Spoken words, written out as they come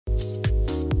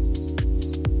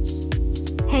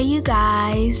Hey you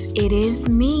guys, it is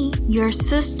me, your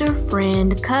sister,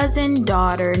 friend, cousin,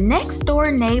 daughter, next door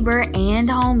neighbor, and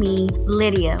homie,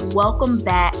 Lydia. Welcome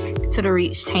back to the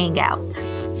Reached Hangout.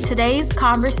 Today's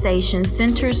conversation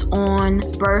centers on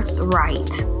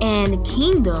birthright and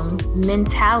kingdom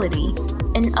mentality.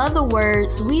 In other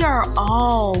words, we are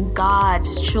all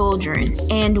God's children,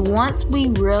 and once we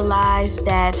realize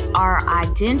that our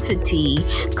identity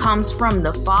comes from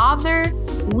the Father,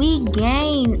 we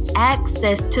gain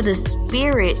access to the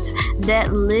Spirit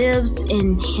that lives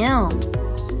in Him.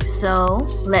 So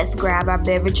let's grab our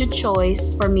beverage of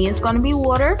choice. For me, it's going to be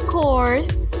water, of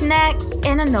course, snacks,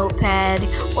 and a notepad,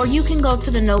 or you can go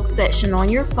to the notes section on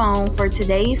your phone for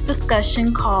today's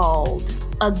discussion called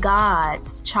A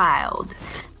God's Child.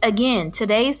 Again,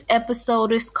 today's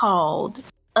episode is called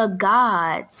A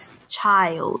God's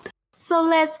Child. So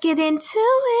let's get into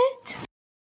it.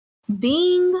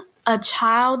 Being a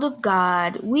child of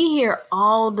God, we hear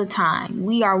all the time.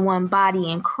 We are one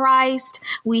body in Christ.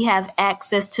 We have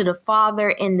access to the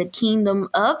Father in the kingdom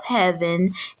of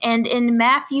heaven. And in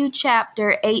Matthew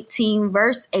chapter 18,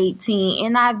 verse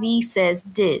 18, NIV says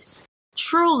this: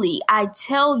 "Truly, I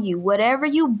tell you, whatever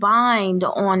you bind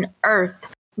on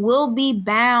earth will be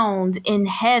bound in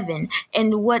heaven,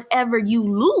 and whatever you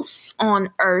loose on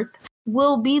earth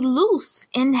will be loose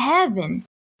in heaven."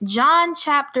 John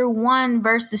chapter 1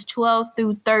 verses 12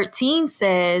 through 13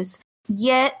 says,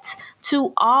 "Yet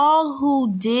to all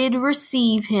who did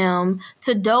receive him,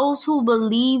 to those who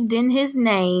believed in his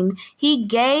name, he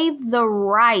gave the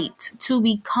right to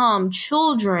become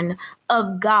children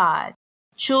of God,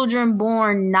 children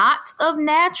born not of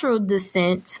natural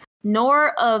descent, nor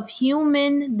of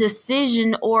human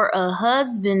decision or a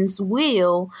husband's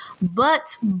will,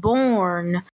 but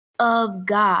born of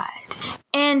God."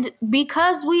 And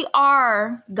because we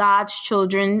are God's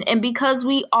children and because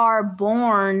we are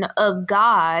born of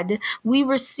God, we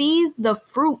receive the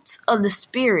fruits of the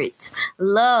Spirit: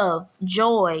 love,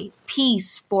 joy,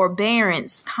 peace,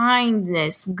 forbearance,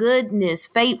 kindness, goodness,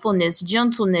 faithfulness,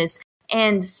 gentleness,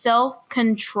 and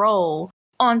self-control,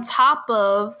 on top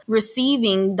of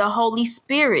receiving the Holy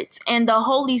Spirit. And the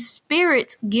Holy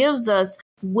Spirit gives us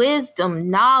wisdom,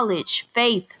 knowledge,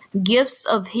 faith, gifts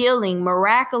of healing,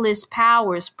 miraculous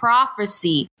powers,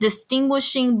 prophecy,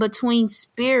 distinguishing between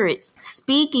spirits,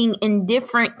 speaking in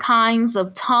different kinds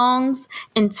of tongues,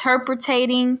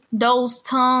 interpreting those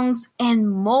tongues, and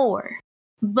more.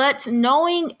 But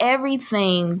knowing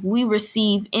everything we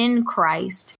receive in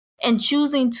Christ and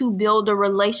choosing to build a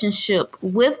relationship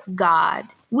with God,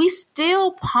 we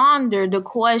still ponder the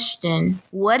question,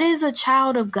 what is a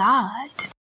child of God?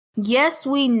 Yes,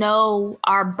 we know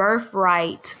our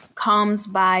birthright comes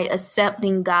by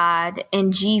accepting God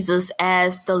and Jesus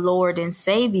as the Lord and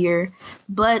Savior,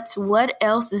 but what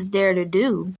else is there to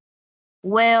do?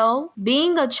 Well,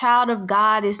 being a child of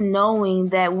God is knowing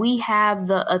that we have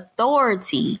the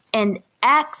authority and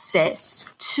access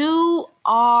to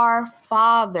our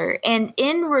Father, and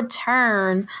in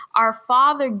return, our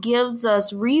Father gives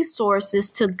us resources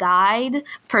to guide,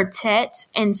 protect,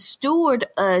 and steward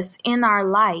us in our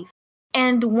life.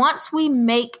 And once we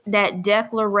make that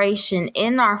declaration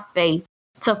in our faith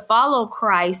to follow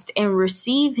Christ and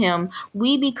receive Him,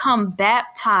 we become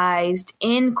baptized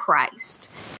in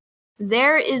Christ.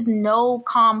 There is no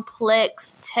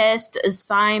complex test,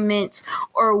 assignment,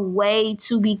 or way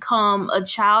to become a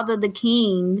child of the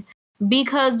King,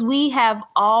 because we have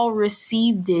all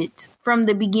received it from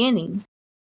the beginning.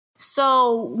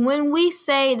 So when we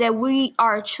say that we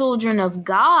are children of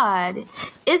God,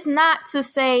 it's not to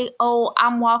say, oh,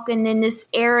 I'm walking in this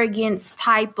arrogance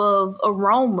type of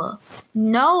aroma.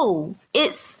 No,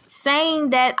 it's saying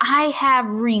that I have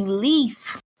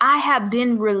relief. I have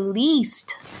been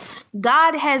released.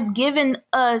 God has given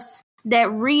us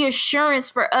that reassurance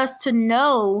for us to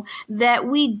know that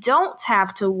we don't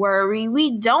have to worry,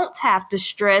 we don't have to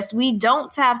stress, we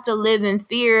don't have to live in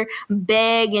fear,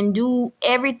 beg, and do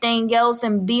everything else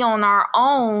and be on our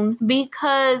own,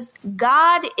 because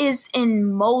God is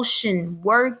in motion,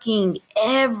 working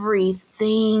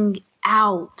everything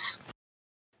out.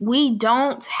 We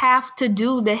don't have to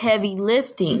do the heavy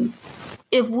lifting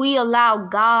if we allow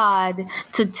God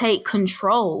to take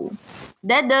control.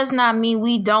 That does not mean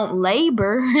we don't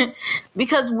labor,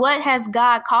 because what has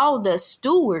God called us?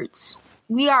 Stewards.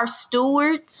 We are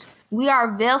stewards. We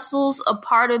are vessels, a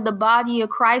part of the body of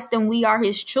Christ, and we are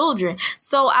His children.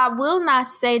 So I will not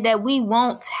say that we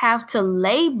won't have to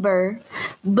labor,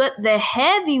 but the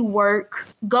heavy work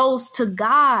goes to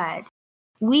God.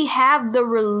 We have the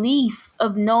relief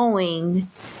of knowing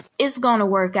it's going to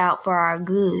work out for our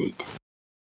good.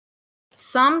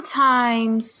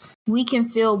 Sometimes we can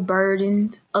feel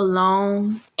burdened,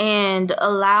 alone, and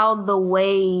allow the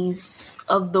ways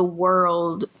of the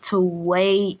world to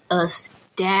weigh us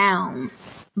down.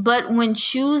 But when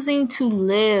choosing to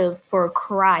live for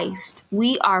Christ,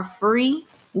 we are free,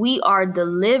 we are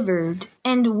delivered,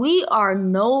 and we are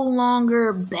no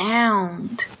longer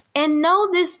bound. And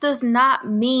no, this does not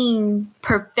mean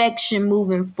perfection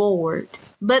moving forward,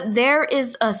 but there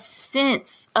is a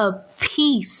sense of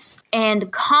peace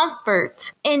and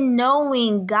comfort in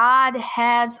knowing God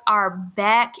has our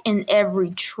back in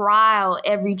every trial,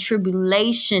 every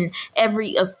tribulation,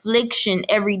 every affliction,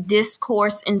 every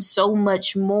discourse, and so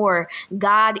much more.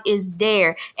 God is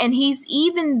there. And He's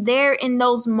even there in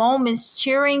those moments,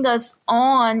 cheering us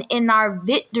on in our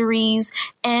victories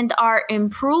and our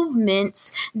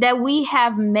improvements that we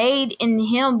have made in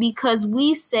Him, because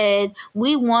we said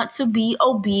we want to be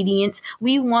obedient,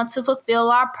 we want to fulfill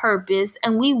our purpose,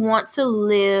 and we want to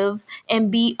live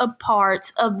and be a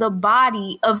part of the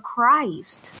body of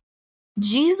Christ.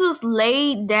 Jesus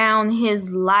laid down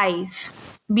His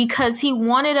life because He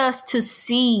wanted us to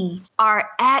see our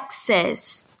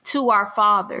access to our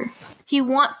Father. He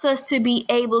wants us to be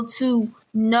able to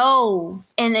know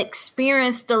and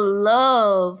experience the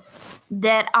love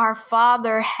that our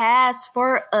Father has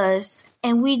for us.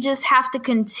 And we just have to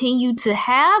continue to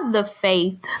have the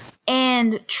faith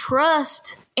and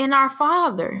trust in our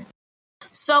Father.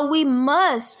 So we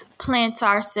must plant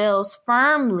ourselves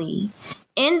firmly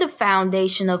in the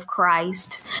foundation of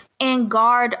Christ and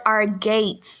guard our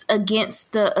gates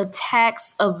against the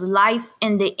attacks of life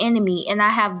and the enemy. And I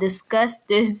have discussed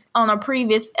this on a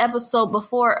previous episode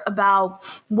before about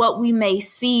what we may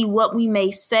see, what we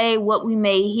may say, what we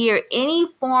may hear. Any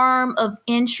form of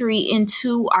entry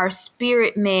into our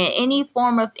spirit man, any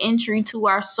form of entry to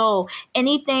our soul,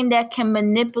 anything that can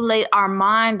manipulate our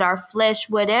mind, our flesh,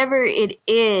 whatever it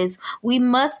is, we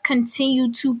must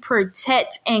continue to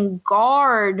protect and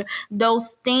guard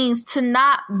those things to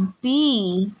not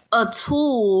be a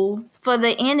tool for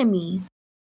the enemy.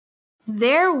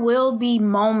 There will be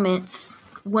moments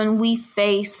when we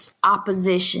face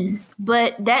opposition,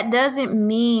 but that doesn't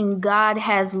mean God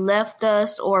has left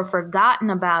us or forgotten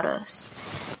about us.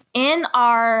 In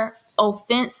our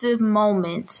offensive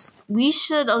moments, we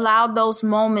should allow those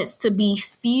moments to be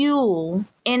fuel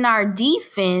in our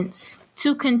defense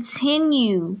to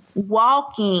continue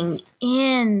walking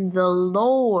in the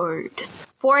Lord.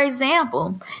 For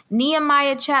example,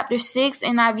 Nehemiah chapter 6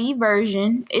 NIV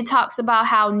version, it talks about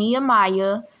how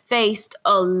Nehemiah faced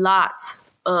a lot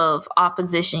of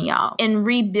opposition, y'all, in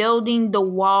rebuilding the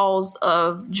walls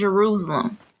of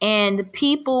Jerusalem. And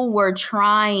people were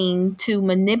trying to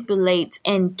manipulate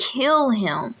and kill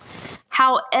him.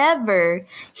 However,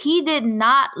 he did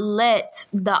not let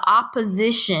the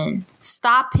opposition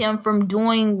stop him from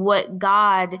doing what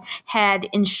God had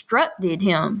instructed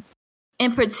him.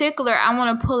 In particular, I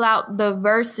want to pull out the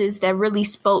verses that really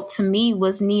spoke to me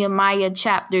was Nehemiah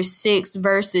chapter 6,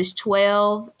 verses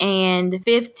 12 and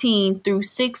 15 through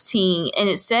 16. And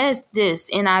it says this,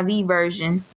 NIV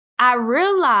version: I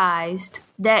realized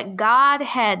that God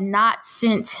had not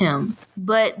sent him,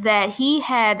 but that he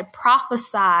had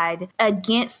prophesied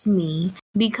against me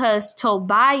because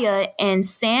Tobiah and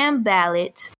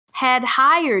Sanballat had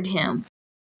hired him.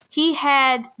 He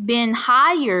had been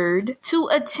hired to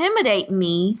intimidate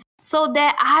me so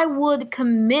that I would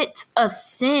commit a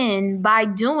sin by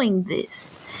doing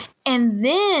this. And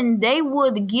then they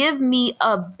would give me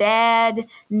a bad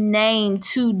name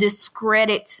to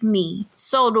discredit me.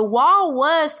 So the wall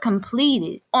was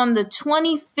completed on the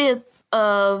 25th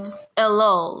of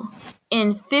Elul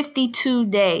in 52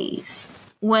 days.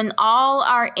 When all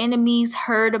our enemies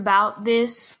heard about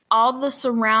this, all the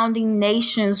surrounding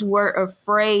nations were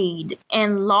afraid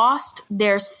and lost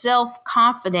their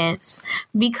self-confidence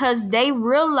because they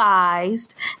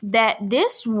realized that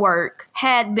this work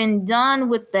had been done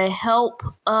with the help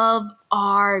of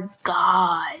our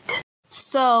God.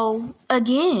 So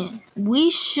again, we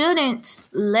shouldn't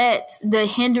let the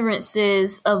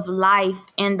hindrances of life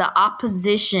and the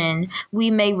opposition we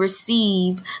may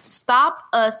receive stop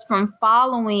us from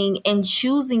following and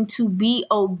choosing to be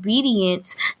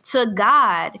obedient to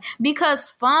God.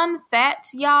 Because fun fact,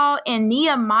 y'all, in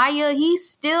Nehemiah, he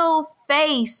still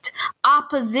faced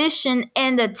opposition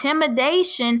and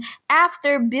intimidation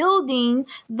after building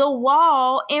the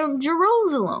wall in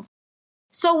Jerusalem.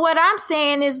 So what I'm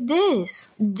saying is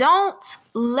this: don't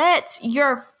let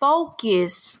your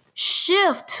focus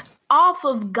shift off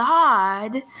of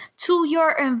God to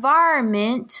your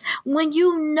environment when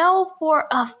you know for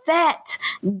a fact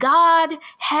God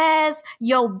has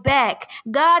your back,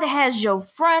 God has your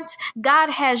front, God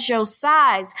has your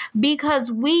sides,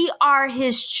 because we are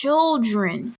his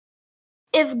children.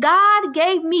 If God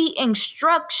gave me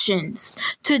instructions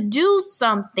to do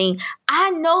something, I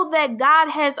know that God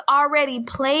has already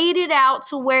played it out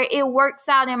to where it works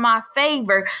out in my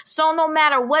favor. So no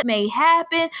matter what may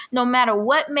happen, no matter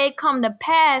what may come to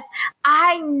pass,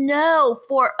 I know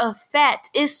for a fact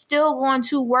it's still going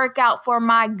to work out for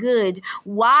my good.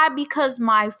 Why? Because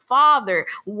my Father.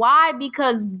 Why?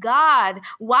 Because God.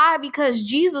 Why? Because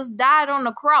Jesus died on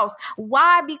the cross.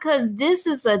 Why? Because this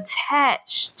is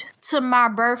attached to my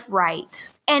birthright.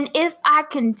 And if I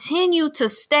continue to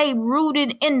stay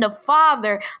rooted in the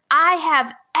Father, I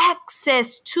have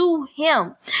access to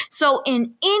him. So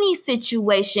in any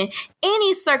situation,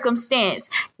 any circumstance,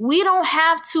 we don't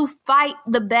have to fight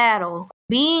the battle.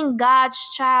 Being God's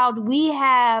child, we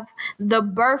have the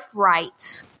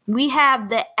birthright. We have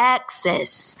the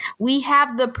access. We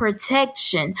have the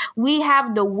protection. We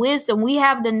have the wisdom. We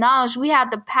have the knowledge. We have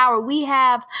the power. We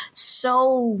have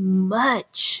so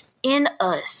much in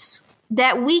us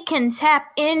that we can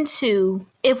tap into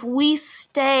if we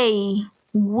stay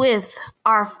with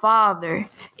our Father,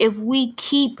 if we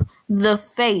keep the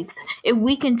faith, if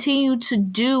we continue to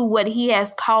do what he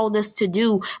has called us to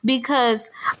do, because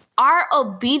our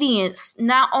obedience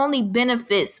not only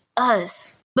benefits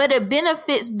us, but it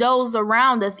benefits those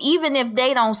around us. Even if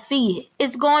they don't see it,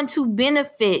 it's going to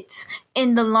benefit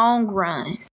in the long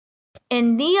run.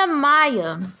 In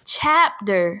Nehemiah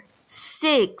chapter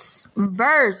 6,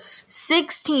 verse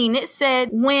 16, it said,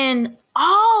 when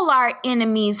all our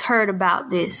enemies heard about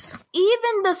this,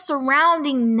 even the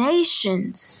surrounding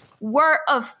nations were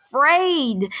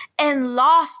afraid and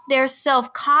lost their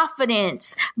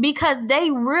self-confidence because they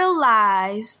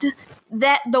realized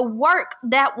that the work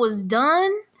that was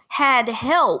done had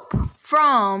help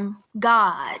from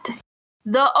God.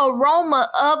 The aroma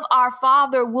of our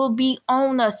Father will be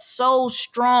on us so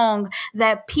strong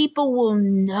that people will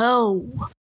know.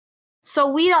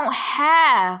 So we don't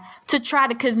have to try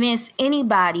to convince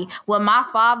anybody, well, my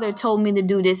Father told me to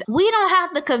do this. We don't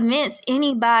have to convince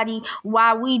anybody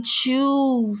why we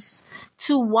choose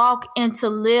to walk and to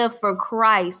live for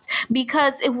Christ.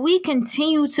 Because if we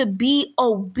continue to be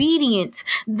obedient,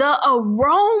 the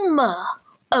aroma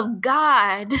of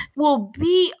God will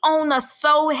be on us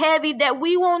so heavy that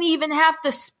we won't even have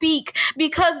to speak,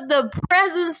 because the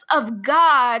presence of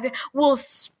God will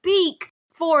speak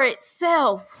for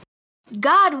itself.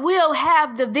 God will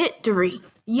have the victory.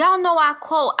 Y'all know I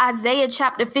quote Isaiah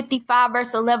chapter 55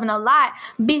 verse 11 a lot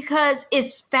because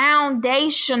it's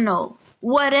foundational.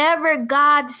 Whatever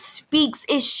God speaks,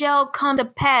 it shall come to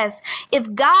pass.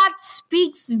 If God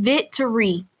speaks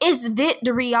victory, it's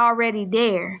victory already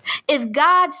there. If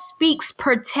God speaks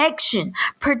protection,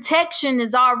 protection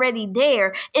is already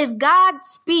there. If God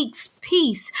speaks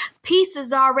peace, peace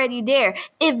is already there.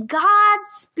 If God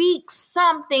speaks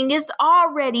something, it's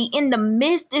already in the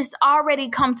midst, it's already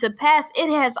come to pass.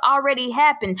 It has already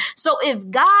happened. So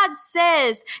if God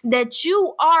says that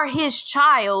you are his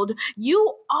child,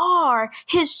 you are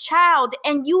his child,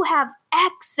 and you have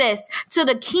access to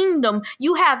the kingdom.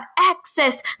 You have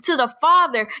access to the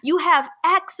Father. You have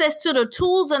access to the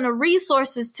tools and the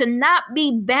resources to not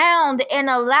be bound and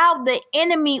allow the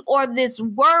enemy or this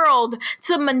world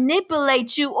to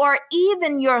manipulate you or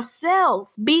even yourself,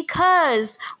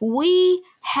 because we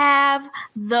have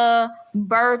the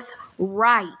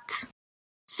birthright.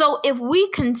 So if we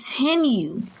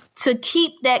continue to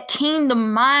keep that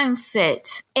kingdom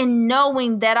mindset and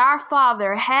knowing that our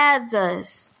Father has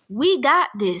us, we got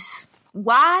this.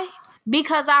 Why?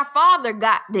 Because our Father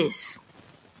got this.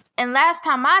 And last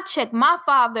time I checked, my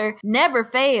Father never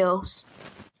fails.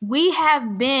 We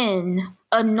have been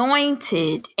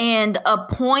anointed and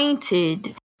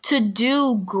appointed to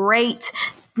do great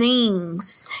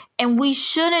things. And we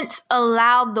shouldn't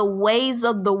allow the ways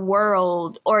of the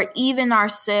world or even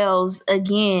ourselves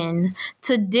again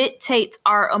to dictate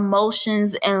our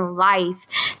emotions and life,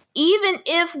 even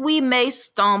if we may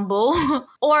stumble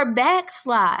or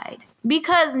backslide,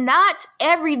 because not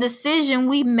every decision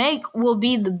we make will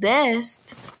be the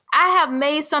best. I have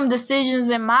made some decisions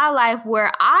in my life where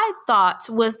I thought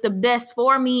was the best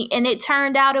for me, and it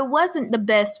turned out it wasn't the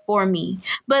best for me.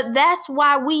 But that's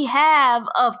why we have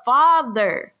a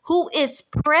Father who is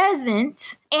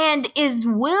present and is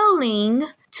willing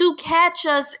to catch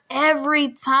us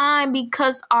every time,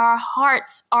 because our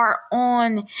hearts are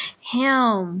on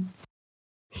him.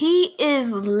 He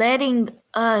is letting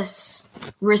us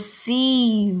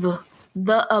receive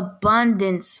the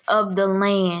abundance of the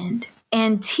land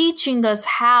and teaching us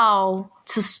how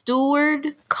to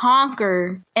steward,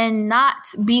 conquer, and not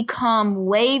become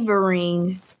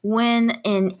wavering when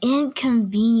an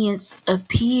inconvenience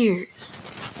appears.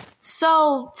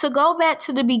 So, to go back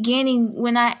to the beginning,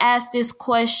 when I asked this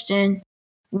question,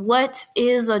 what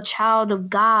is a child of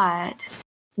God?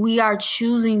 We are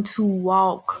choosing to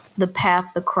walk the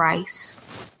path of Christ.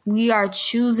 We are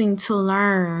choosing to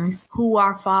learn who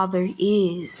our Father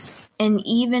is. And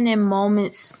even in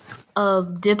moments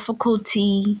of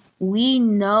difficulty, we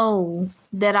know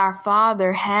that our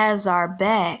Father has our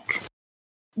back.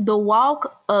 The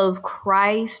walk of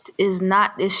Christ is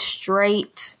not this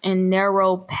straight and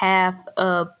narrow path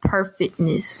of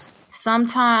perfectness.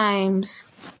 Sometimes,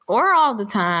 or all the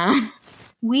time,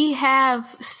 we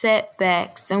have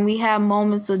setbacks and we have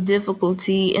moments of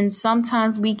difficulty, and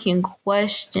sometimes we can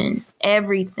question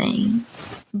everything.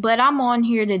 But I'm on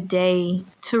here today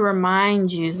to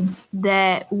remind you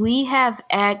that we have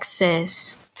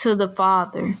access to the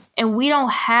Father, and we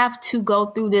don't have to go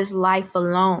through this life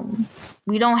alone.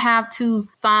 We don't have to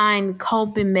find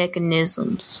coping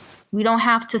mechanisms. We don't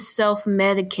have to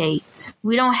self-medicate.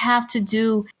 We don't have to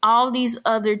do all these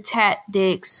other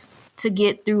tactics to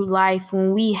get through life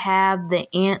when we have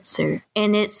the answer.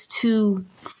 And it's to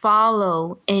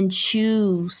follow and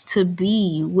choose to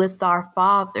be with our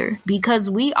Father because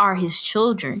we are His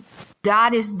children.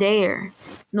 God is there.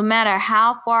 No matter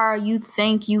how far you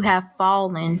think you have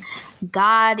fallen,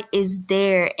 God is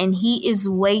there and He is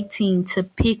waiting to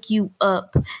pick you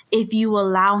up if you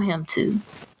allow Him to.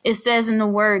 It says in the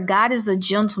word, God is a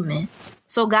gentleman.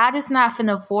 So God is not going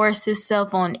to force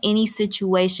Himself on any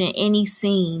situation, any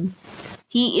scene.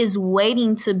 He is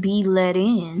waiting to be let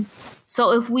in.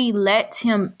 So if we let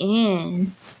Him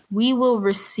in, we will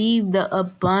receive the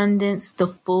abundance, the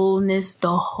fullness,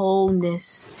 the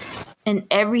wholeness, and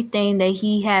everything that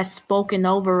He has spoken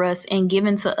over us and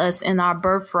given to us in our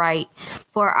birthright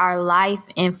for our life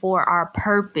and for our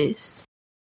purpose.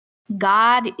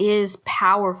 God is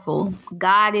powerful.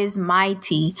 God is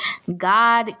mighty.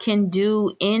 God can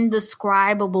do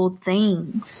indescribable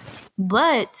things.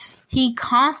 But He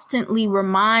constantly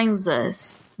reminds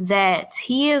us that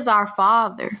He is our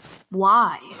Father.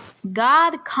 Why?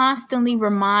 God constantly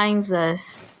reminds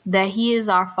us that He is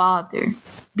our Father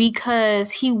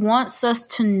because He wants us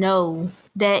to know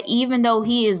that even though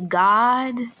He is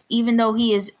God, even though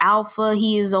He is Alpha,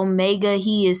 He is Omega,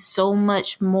 He is so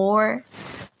much more,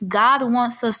 God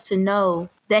wants us to know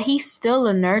that He's still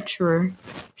a nurturer.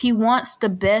 He wants the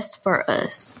best for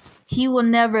us. He will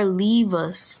never leave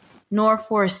us nor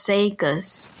forsake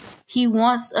us. He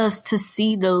wants us to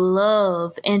see the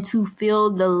love and to feel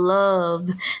the love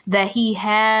that He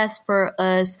has for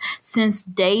us since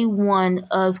day one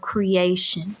of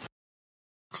creation.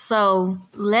 So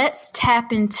let's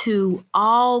tap into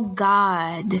all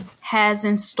God has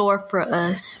in store for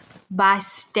us by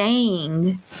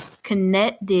staying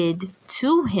connected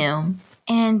to Him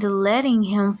and letting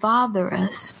Him father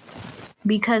us.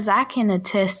 Because I can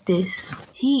attest this,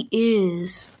 He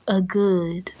is a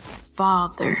good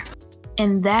Father.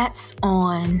 And that's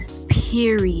on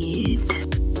period.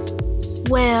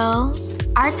 Well,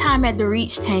 our time at the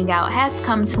Reached Hangout has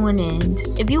come to an end.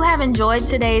 If you have enjoyed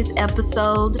today's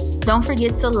episode, don't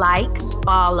forget to like,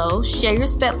 follow, share your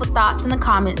spitful thoughts in the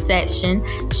comment section,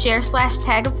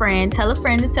 share/tag a friend, tell a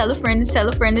friend to tell a friend to tell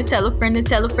a friend to tell a friend to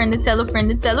tell a friend to tell a friend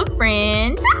to tell a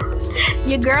friend.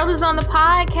 Your girl is on the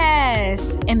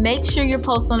podcast. And make sure your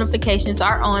post notifications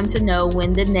are on to know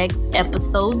when the next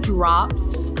episode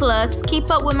drops. Plus, keep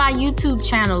up with my YouTube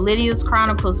channel, Lydia's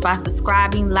Chronicles, by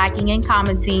subscribing, liking, and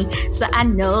commenting so I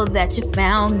know that you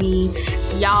found me.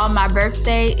 Y'all, my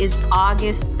birthday is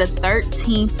August the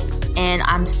 13th. And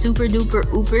I'm super duper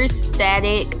uber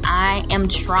ecstatic. I am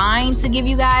trying to give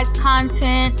you guys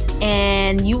content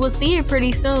and you will see it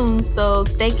pretty soon. So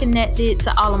stay connected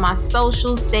to all of my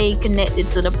socials, stay connected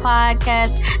to the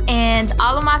podcast, and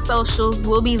all of my socials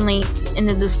will be linked in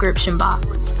the description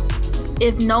box.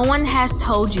 If no one has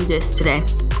told you this today,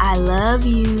 I love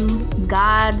you,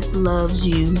 God loves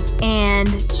you, and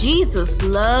Jesus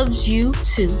loves you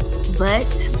too.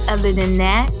 But other than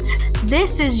that,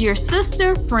 this is your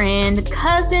sister, friend,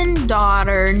 cousin,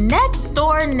 daughter, next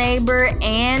door neighbor,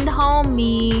 and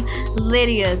homie,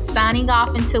 Lydia, signing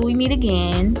off until we meet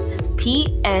again.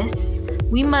 P.S.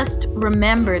 We must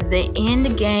remember the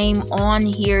end game on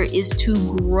here is to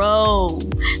grow,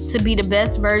 to be the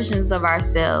best versions of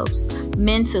ourselves,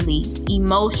 mentally,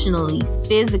 emotionally,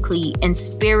 physically, and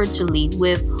spiritually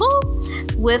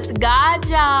with God,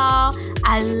 y'all.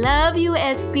 I love you,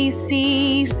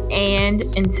 SPCs, and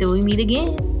until we meet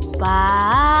again.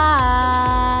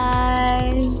 Bye.